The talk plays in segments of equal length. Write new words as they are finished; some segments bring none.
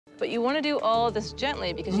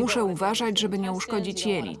Muszę uważać, żeby nie uszkodzić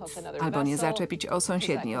jelit albo nie zaczepić o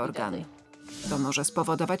sąsiedni organ. To może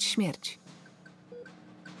spowodować śmierć.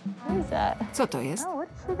 Co to jest?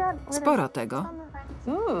 Sporo tego.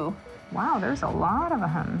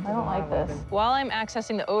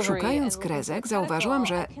 Szukając kresek, zauważyłam,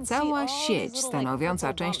 że cała sieć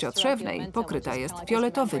stanowiąca część otrzewnej pokryta jest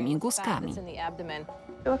fioletowymi guzkami.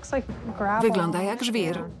 Wygląda jak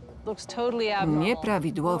żwir.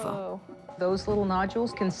 Nieprawidłowo.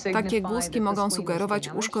 Takie guzki mogą sugerować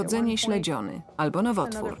uszkodzenie śledziony albo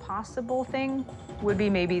nowotwór.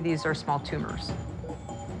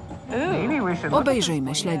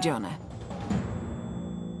 Obejrzyjmy śledzione.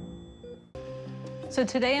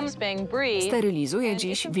 Sterylizuję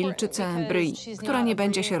dziś wilczycę Brie, która nie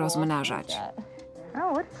będzie się rozmnażać.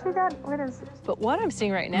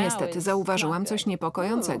 Niestety zauważyłam coś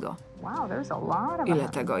niepokojącego. Ile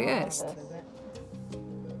tego jest?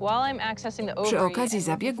 Przy okazji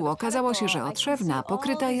zabiegu okazało się, że otrzewna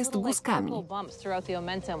pokryta jest guzkami.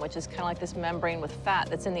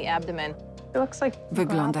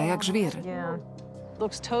 Wygląda jak żwir.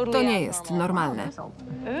 To nie jest normalne.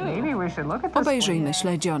 Obejrzyjmy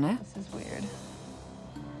śledzione.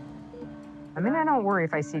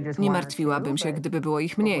 Nie martwiłabym się, gdyby było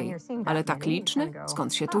ich mniej, ale tak liczne?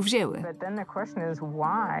 Skąd się tu wzięły?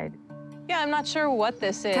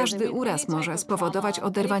 Każdy uraz może spowodować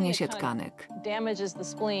oderwanie się tkanek.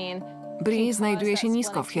 Brie znajduje się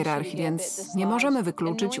nisko w hierarchii, więc nie możemy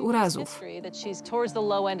wykluczyć urazów.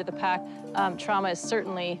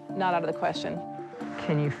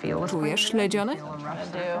 Czujesz śledzione?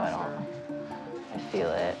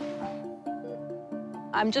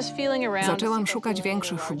 Zaczęłam szukać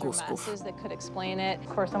większych guzków.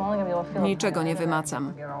 Niczego nie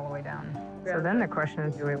wymacam.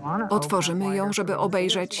 Otworzymy ją, żeby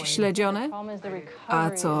obejrzeć śledzione? A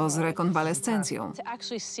co z rekonwalescencją?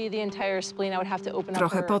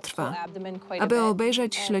 Trochę potrwa. Aby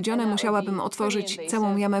obejrzeć śledzione, musiałabym otworzyć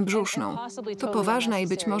całą jamę brzuszną. To poważna i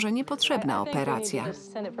być może niepotrzebna operacja.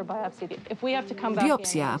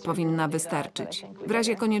 Biopsja powinna wystarczyć. W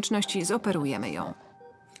razie konieczności zoperujemy ją.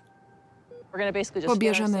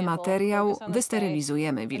 Pobierzemy materiał,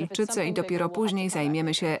 wysterylizujemy wilczycę i dopiero później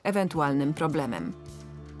zajmiemy się ewentualnym problemem.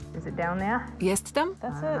 Jest tam?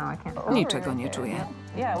 Niczego nie czuję.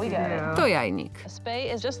 To jajnik.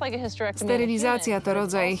 Sterylizacja to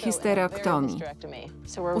rodzaj histerektomii.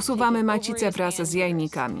 Usuwamy macicę wraz z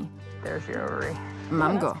jajnikami.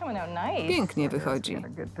 Mam go. Pięknie wychodzi.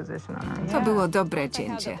 To było dobre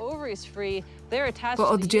cięcie. Po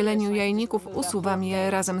oddzieleniu jajników usuwam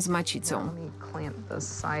je razem z macicą.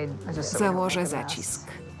 Założę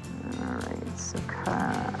zacisk.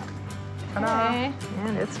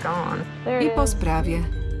 I po sprawie.